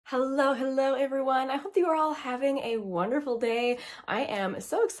Hello, hello everyone. I hope you are all having a wonderful day. I am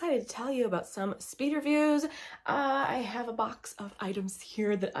so excited to tell you about some speed reviews. I have a box of items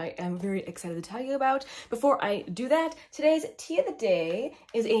here that I am very excited to tell you about. Before I do that, today's tea of the day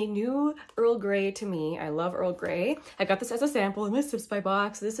is a new Earl Grey to me. I love Earl Grey. I got this as a sample in my Sips by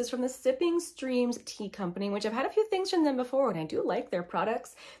box. This is from the Sipping Streams Tea Company, which I've had a few things from them before and I do like their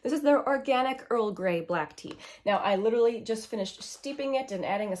products. This is their organic Earl Grey black tea. Now I literally just finished steeping it and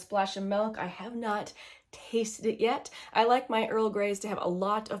adding a splash of milk. I have not tasted it yet. I like my Earl Greys to have a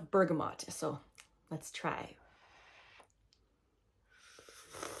lot of bergamot, so let's try.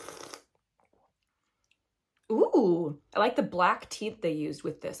 Ooh, I like the black tea that they used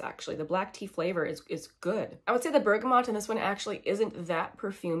with this actually. The black tea flavor is good. I would say the bergamot in this one actually isn't that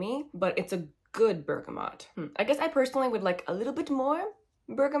perfumey, but it's a good bergamot. I guess I personally would like a little bit more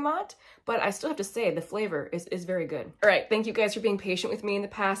bergamot, but I still have to say the flavor is very good. All right, thank you guys for being patient with me in the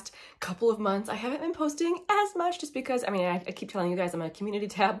past couple of months. I haven't been posting as much just because, I mean, I keep telling you guys I'm a community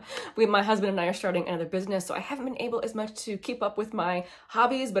tab. My husband and I are starting another business, so I haven't been able as much to keep up with my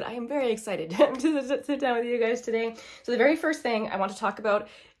hobbies, but I am very excited to sit down with you guys today. So the very first thing I want to talk about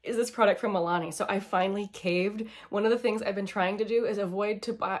is this product from Milani. So I finally caved. One of the things I've been trying to do is avoid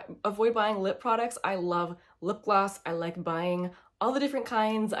buying lip products. I love lip gloss. I like buying all the different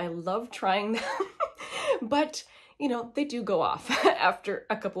kinds. I love trying them, but you know, they do go off after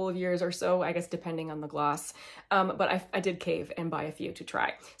a couple of years or so, I guess, depending on the gloss. But I did cave and buy a few to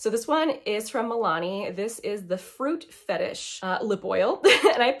try. So this one is from Milani. This is the Fruit Fetish lip oil,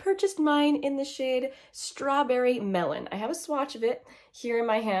 and I purchased mine in the shade Strawberry Melon. I have a swatch of it here in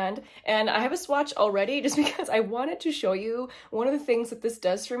my hand, and I have a swatch already just because I wanted to show you one of the things that this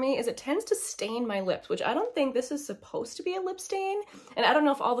does for me is it tends to stain my lips, which I don't think this is supposed to be a lip stain, and I don't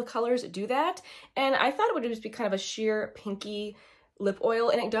know if all the colors do that, and I thought it would just be kind of a sheer pinky lip oil,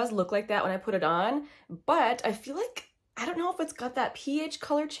 and it does look like that when I put it on, but I feel like, I don't know if it's got that pH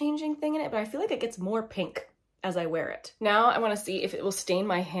color changing thing in it, but I feel like it gets more pink as I wear it. Now I want to see if it will stain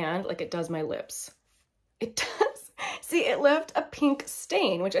my hand like it does my lips. It does. See, it left a pink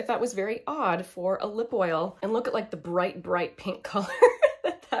stain, which I thought was very odd for a lip oil. And look at like the bright, bright pink color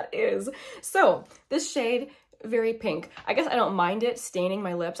that is. So this shade, very pink. I guess I don't mind it staining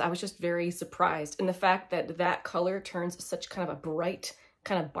my lips. I was just very surprised. And the fact that that color turns such kind of a bright,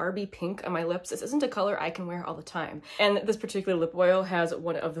 kind of Barbie pink on my lips. This isn't a color I can wear all the time. And this particular lip oil has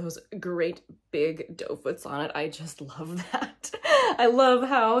one of those great big doe foots on it. I just love that. I love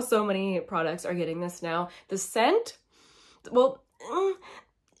how so many products are getting this now. The scent, well,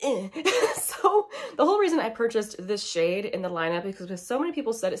 so the whole reason I purchased this shade in the lineup is because so many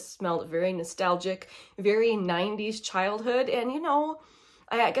people said it smelled very nostalgic, very 90s childhood. And you know,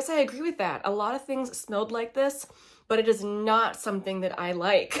 I guess I agree with that. A lot of things smelled like this, but it is not something that I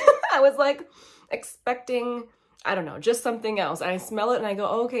like. I was like expecting, I don't know, just something else. I smell it and I go,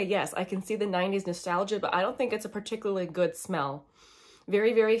 oh, okay, yes, I can see the 90s nostalgia, but I don't think it's a particularly good smell.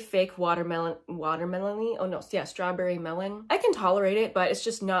 Very, very fake watermelon-y. Oh no, yeah, strawberry melon. I can tolerate it, but it's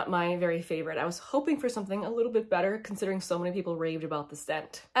just not my very favorite. I was hoping for something a little bit better considering so many people raved about the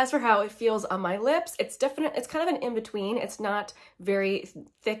scent. As for how it feels on my lips, it's kind of an in-between. It's not very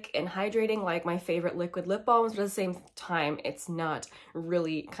thick and hydrating like my favorite liquid lip balms, but at the same time, it's not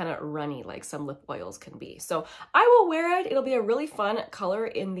really kind of runny like some lip oils can be. So I will wear it. It'll be a really fun color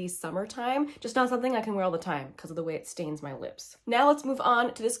in the summertime, just not something I can wear all the time because of the way it stains my lips. Now let's move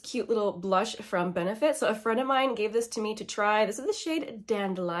on to this cute little blush from Benefit. So a friend of mine gave this to me to try. This is the shade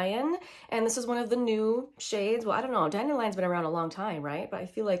Dandelion, and this is one of the new shades. Well, I don't know, Dandelion's been around a long time, right? But I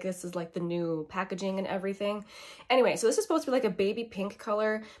feel like this is like the new packaging and everything. Anyway, so this is supposed to be like a baby pink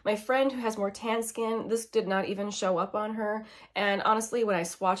color. My friend who has more tan skin, this did not even show up on her. And honestly, when I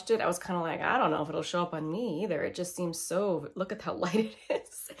swatched it, I was kind of like, I don't know if it'll show up on me either. It just seems so, look at how light it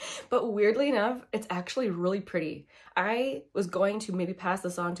is. But weirdly enough, it's actually really pretty. I was going to maybe pass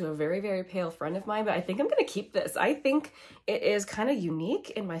this on to a very, very pale friend of mine, but I think I'm gonna keep this. I think it is kind of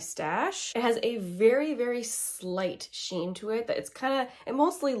unique in my stash. It has a very, very slight sheen to it that it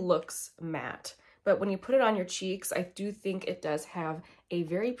mostly looks matte. But when you put it on your cheeks, I do think it does have a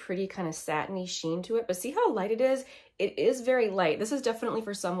very pretty kind of satiny sheen to it. But see how light it is? It is very light. This is definitely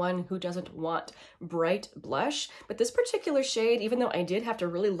for someone who doesn't want bright blush. But this particular shade, even though I did have to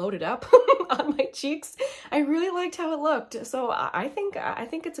really load it up on my cheeks, I really liked how it looked. So I think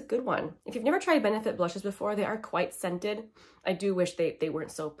it's a good one. If you've never tried Benefit blushes before, they are quite scented. I do wish they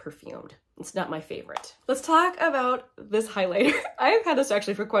weren't so perfumed. It's not my favorite. Let's talk about this highlighter. I've had this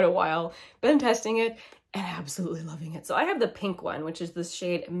actually for quite a while, been testing it, and absolutely loving it. So I have the pink one, which is this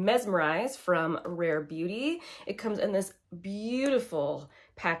shade Mesmerize from Rare Beauty. It comes in this beautiful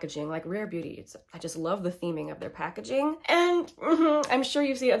packaging, like Rare Beauty. I just love the theming of their packaging. And I'm sure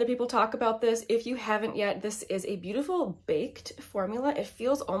you've seen other people talk about this. If you haven't yet, this is a beautiful baked formula. It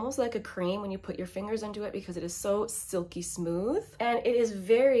feels almost like a cream when you put your fingers into it because it is so silky smooth. And it is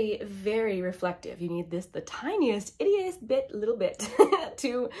very, very reflective. You need this, the tiniest, little bit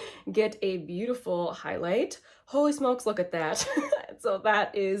to get a beautiful highlight. Holy smokes, look at that. So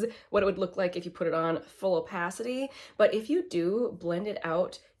that is what it would look like if you put it on full opacity. But if you do blend it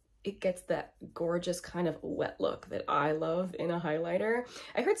out, it gets that gorgeous kind of wet look that I love in a highlighter.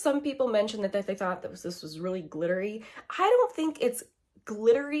 I heard some people mention that they thought that this was really glittery. I don't think it's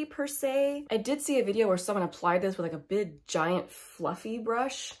glittery per se. I did see a video where someone applied this with like a big giant fluffy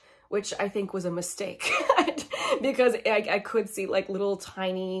brush, which I think was a mistake because I could see like little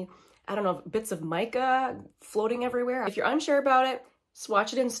tiny, I don't know, bits of mica floating everywhere. If you're unsure about it,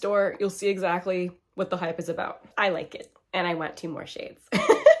 swatch it in store. You'll see exactly what the hype is about. I like it, and I want 2 more shades.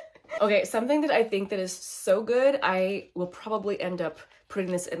 Okay, something that I think that is so good, I will probably end up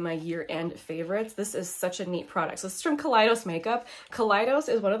putting this in my year-end favorites. This is such a neat product. So this is from Kaleidos Makeup. Kaleidos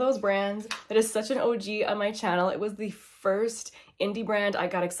is one of those brands that is such an OG on my channel. It was the first indie brand I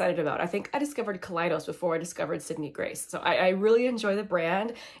got excited about. I think I discovered Kaleidos before I discovered Sydney Grace. So I really enjoy the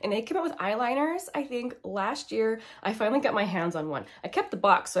brand, and they came out with eyeliners. I think last year I finally got my hands on one. I kept the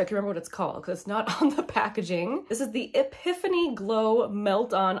box so I can remember what it's called because it's not on the packaging. This is the Epiphany Glow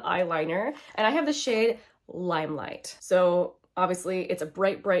Melt On Eyeliner, and I have the shade Limelight. So obviously it's a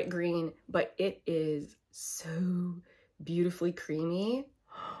bright, bright green, but it is so beautifully creamy.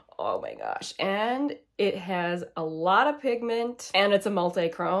 Oh my gosh. And it has a lot of pigment, and it's a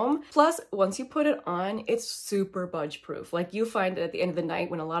multi-chrome. Plus, once you put it on, it's super budge proof. Like, you find that at the end of the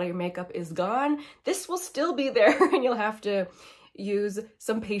night when a lot of your makeup is gone, this will still be there and you'll have to use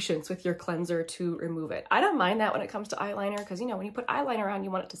some patience with your cleanser to remove it. I don't mind that when it comes to eyeliner because, you know, when you put eyeliner on,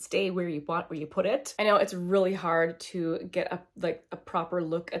 you want it to stay where you put it. I know it's really hard to get a proper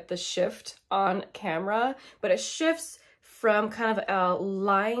look at the shift on camera, but it shifts from kind of a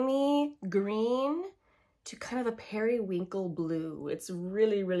limey green to kind of a periwinkle blue. It's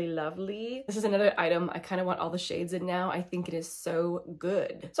really, really lovely. This is another item I kind of want all the shades in now. I think it is so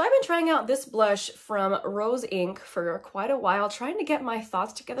good. So I've been trying out this blush from Rose Inc for quite a while, trying to get my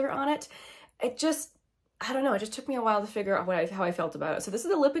thoughts together on it. I don't know, it just took me a while to figure out how I felt about it. So this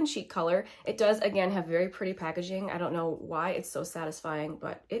is a lip and cheek color. It does, again, have very pretty packaging. I don't know why it's so satisfying,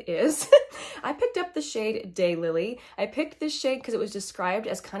 but it is. I picked up the shade Daylily. I picked this shade because it was described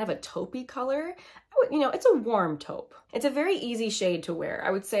as kind of a taupey color. You know, it's a warm taupe. It's a very easy shade to wear.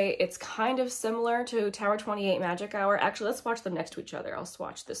 I would say it's kind of similar to Tower 28 Magic Hour. Actually, let's swatch them next to each other. I'll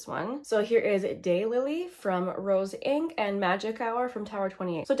swatch this one. So here is Daylily from Rose Inc and Magic Hour from Tower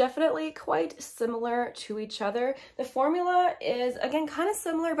 28. So definitely quite similar to each other. The formula is, again, kind of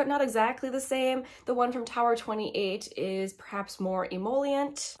similar, but not exactly the same. The one from Tower 28 is perhaps more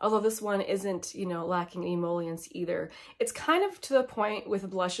emollient, although this one isn't, you know, lacking emollients either. It's kind of to the point with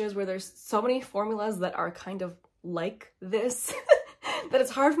blushes where there's so many formulas that are kind of like this that it's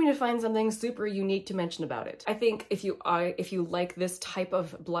hard for me to find something super unique to mention about it. I think if you like this type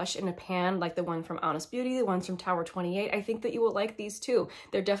of blush in a pan, like the one from Honest Beauty, the ones from Tower 28, I think that you will like these too.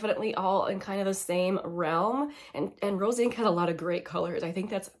 They're definitely all in kind of the same realm, and Rose Inc has a lot of great colors. I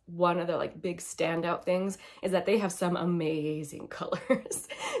think that's one of the like big standout things, is that they have some amazing colors.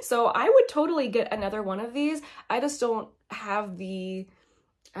 So I would totally get another one of these. I just don't have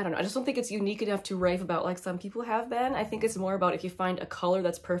I don't know, I just don't think it's unique enough to rave about like some people have been. I think it's more about if you find a color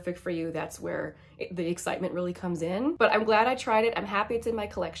that's perfect for you, that's where the excitement really comes in. But I'm glad I tried it. I'm happy it's in my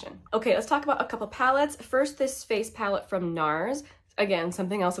collection. Okay, let's talk about a couple palettes. First, this face palette from NARS. Again,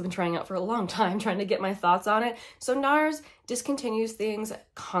 something else I've been trying out for a long time, trying to get my thoughts on it. So NARS discontinues things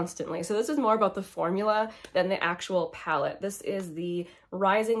constantly. So this is more about the formula than the actual palette. This is the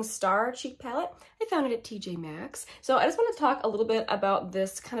Rising Star Cheek Palette. I found it at TJ Maxx. So I just want to talk a little bit about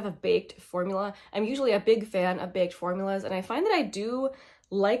this kind of a baked formula. I'm usually a big fan of baked formulas, and I find that I do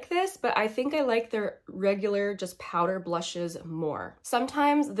like this, but I think I like their regular just powder blushes more.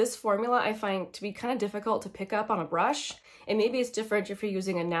 Sometimes this formula I find to be kind of difficult to pick up on a brush, and maybe it's different if you're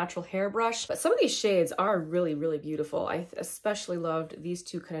using a natural hair brush, but some of these shades are really, really beautiful. I especially loved these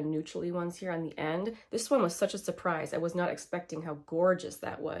two kind of neutrally ones here on the end. This one was such a surprise. I was not expecting how gorgeous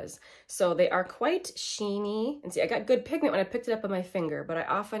that was. So they are quite sheeny, and see, I got good pigment when I picked it up on my finger, but I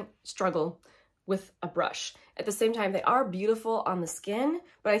often struggle with a brush. At the same time, they are beautiful on the skin,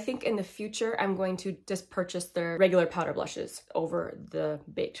 but I think in the future, I'm going to just purchase their regular powder blushes over the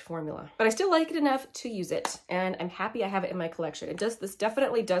baked formula. But I still like it enough to use it, and I'm happy I have it in my collection. This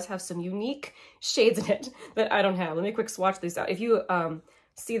definitely does have some unique shades in it that I don't have. Let me quick swatch these out. If you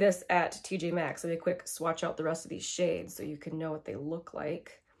see this at TJ Maxx. Let me quick swatch out the rest of these shades so you can know what they look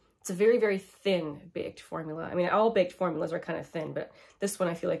like. It's a very, very thin baked formula. I mean, all baked formulas are kind of thin, but this one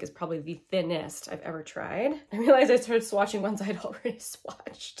I feel like is probably the thinnest I've ever tried. I realized I started swatching ones I'd already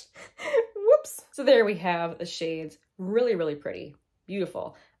swatched. Whoops. So there we have the shades. Really, really pretty.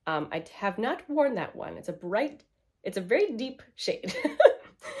 Beautiful. I have not worn that one. It's a very deep shade.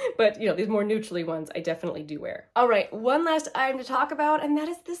 But, you know, these more neutrally ones I definitely do wear. All right, one last item to talk about, and that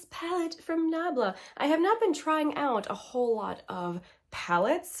is this palette from Nabla. I have not been trying out a whole lot of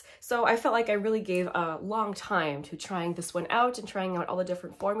palettes, so I felt like I really gave a long time to trying this one out and trying out all the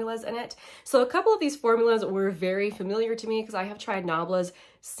different formulas in it. So a couple of these formulas were very familiar to me because I have tried Nabla's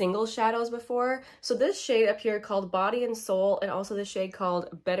single shadows before. So this shade up here called Body and Soul, and also this shade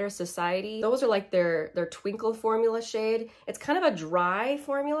called Better Society, those are like their Twinkle formula shade. It's kind of a dry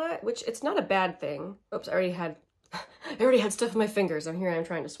formula, which it's not a bad thing. Oops, I already had stuff in my fingers. I'm here, I'm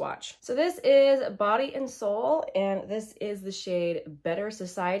trying to swatch. So this is Body and Soul, and this is the shade Better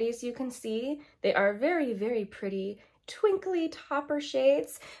Society. As you can see, they are very, very pretty, twinkly topper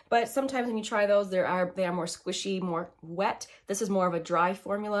shades, but sometimes when you try those, they are more squishy, more wet. This is more of a dry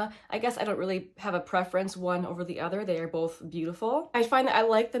formula. I guess I don't really have a preference one over the other. They are both beautiful. I find that I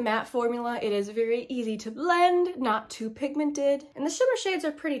like the matte formula. It is very easy to blend, not too pigmented, and the shimmer shades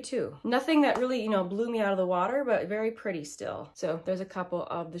are pretty too. Nothing that really, you know, blew me out of the water, but very pretty still. So there's a couple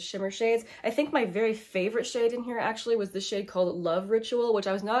of the shimmer shades. I think my very favorite shade in here actually was the shade called Love Ritual, which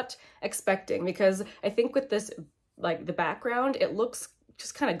I was not expecting because I think with this, like the background, it looks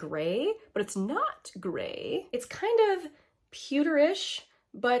just kind of gray, but it's not gray. It's kind of pewterish,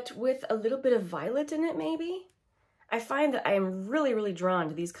 but with a little bit of violet in it maybe. I find that I am really, really drawn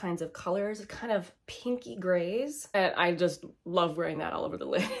to these kinds of colors, kind of pinky grays, and I just love wearing that all over the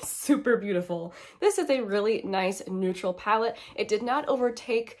lid. It's super beautiful. This is a really nice neutral palette. It did not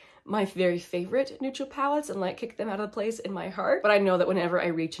overtake my very favorite neutral palettes and like kick them out of the place in my heart, but I know that whenever I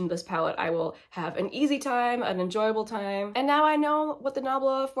reach into this palette, I will have an easy time, an enjoyable time, and now I know what the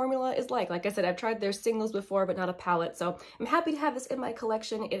Nabla formula is like. Like I said, I've tried their singles before, but not a palette, so I'm happy to have this in my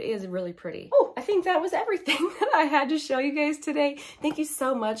collection. It is really pretty. Oh, I think that was everything that I had to show you guys today. Thank you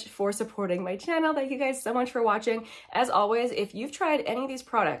so much for supporting my channel. Thank you guys so much for watching. As always, if you've tried any of these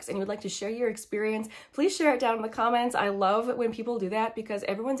products and you would like to share your experience, please share it down in the comments. I love when people do that because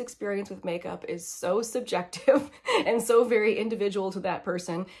everyone's experience with makeup is so subjective and so very individual to that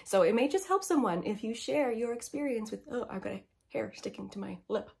person. So it may just help someone if you share your experience with, oh, I've got a hair sticking to my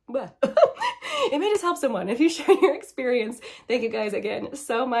lip. It may just help someone if you share your experience. Thank you guys again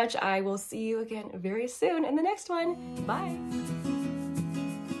so much. I will see you again very soon in the next one. Bye.